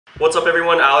What's up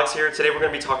everyone, Alex here. Today we're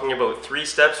going to be talking about 3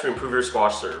 steps to improve your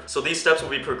squash serve. So these steps will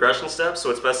be progression steps,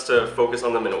 so it's best to focus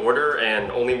on them in order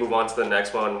and only move on to the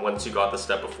next one once you got the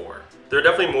step before. There are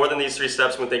definitely more than these 3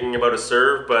 steps when thinking about a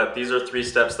serve, but these are 3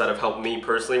 steps that have helped me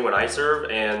personally when I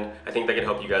serve, and I think they can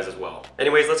help you guys as well.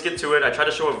 Anyways, let's get to it. I tried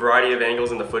to show a variety of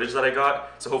angles in the footage that I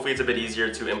got, so hopefully it's a bit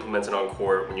easier to implement it on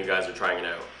court when you guys are trying it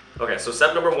out. Okay, so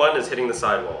step number 1 is hitting the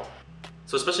sidewall.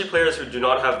 So especially players who do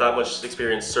not have that much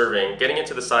experience serving, getting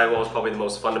into the sidewall is probably the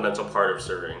most fundamental part of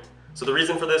serving. So the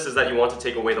reason for this is that you want to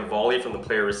take away the volley from the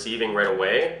player receiving right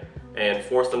away and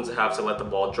force them to have to let the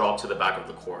ball drop to the back of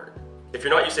the court. If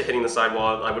you're not used to hitting the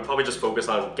sidewall, I would probably just focus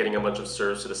on getting a bunch of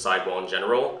serves to the sidewall in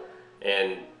general.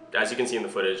 And as you can see in the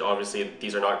footage, obviously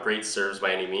these are not great serves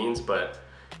by any means, but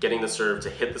getting the serve to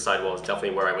hit the sidewall is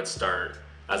definitely where I would start,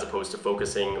 as opposed to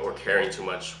focusing or caring too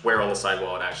much where on the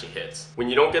sidewall it actually hits. When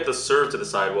you don't get the serve to the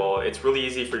sidewall, it's really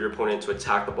easy for your opponent to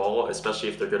attack the ball, especially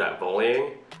if they're good at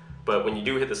volleying. But when you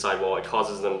do hit the sidewall, it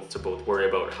causes them to both worry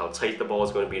about how tight the ball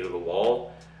is going to be to the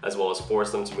wall, as well as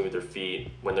force them to move their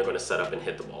feet when they're going to set up and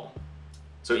hit the ball.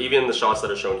 So even the shots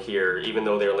that are shown here, even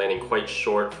though they're landing quite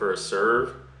short for a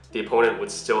serve, the opponent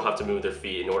would still have to move their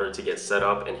feet in order to get set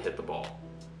up and hit the ball.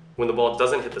 When the ball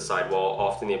doesn't hit the sidewall,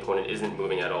 often the opponent isn't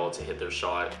moving at all to hit their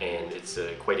shot, and it's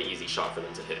quite an easy shot for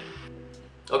them to hit.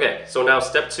 Okay, so now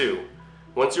step 2.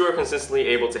 Once you are consistently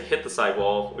able to hit the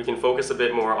sidewall, we can focus a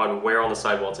bit more on where on the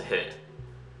sidewall to hit.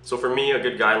 So for me, a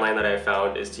good guideline that I have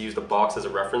found is to use the box as a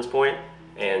reference point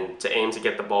and to aim to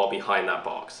get the ball behind that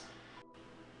box.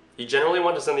 You generally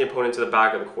want to send the opponent to the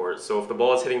back of the court, so if the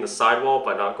ball is hitting the sidewall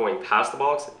but not going past the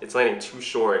box, it's landing too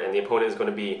short and the opponent is going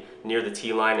to be near the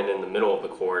tee line and in the middle of the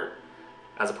court,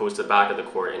 as opposed to the back of the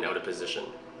court and out of position.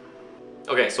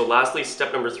 Okay, so lastly,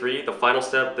 step number 3, the final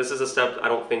step. This is a step I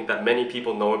don't think that many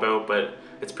people know about, but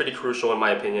it's pretty crucial in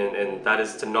my opinion, and that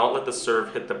is to not let the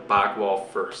serve hit the back wall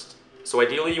first. So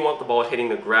ideally you want the ball hitting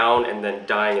the ground and then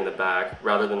dying in the back,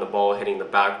 rather than the ball hitting the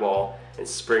back wall and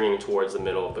springing towards the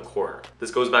middle of the court. This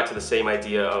goes back to the same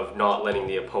idea of not letting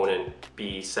the opponent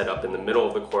be set up in the middle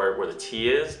of the court where the tee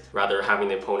is, rather having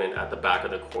the opponent at the back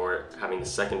of the court, having the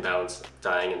second bounce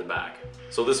dying in the back.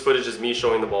 So this footage is me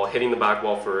showing the ball hitting the back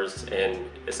wall first and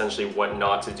essentially what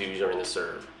not to do during the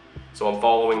serve. So I'm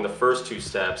following the first 2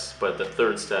 steps, but the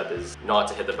 3rd step is not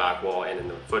to hit the back wall, and in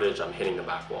the footage I'm hitting the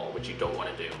back wall, which you don't want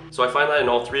to do. So I find that in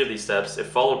all 3 of these steps, if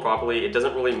followed properly, it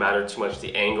doesn't really matter too much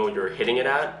the angle you're hitting it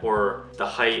at or the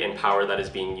height and power that is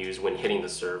being used when hitting the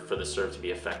serve for the serve to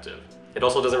be effective. It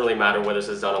also doesn't really matter whether this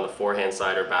is done on the forehand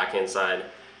side or backhand side.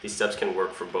 These steps can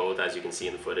work for both, as you can see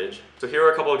in the footage. So here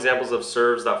are a couple examples of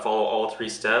serves that follow all 3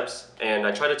 steps, and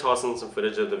I try to toss in some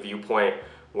footage of the viewpoint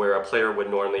where a player would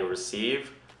normally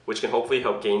receive, which can hopefully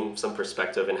help gain some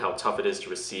perspective in how tough it is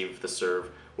to receive the serve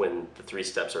when the 3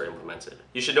 steps are implemented.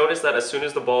 You should notice that as soon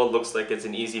as the ball looks like it's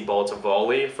an easy ball to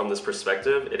volley from this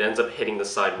perspective, it ends up hitting the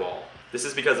sidewall. This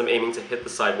is because I'm aiming to hit the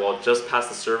sidewall just past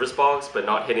the service box, but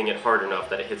not hitting it hard enough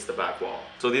that it hits the back wall.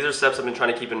 So these are steps I've been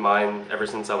trying to keep in mind ever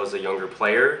since I was a younger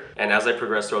player, and as I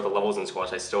progress throughout the levels in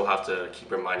squash, I still have to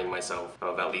keep reminding myself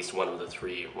of at least one of the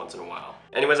 3 once in a while.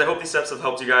 Anyways, I hope these steps have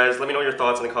helped you guys. Let me know your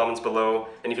thoughts in the comments below,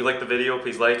 and if you liked the video,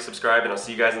 please like, subscribe, and I'll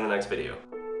see you guys in the next video.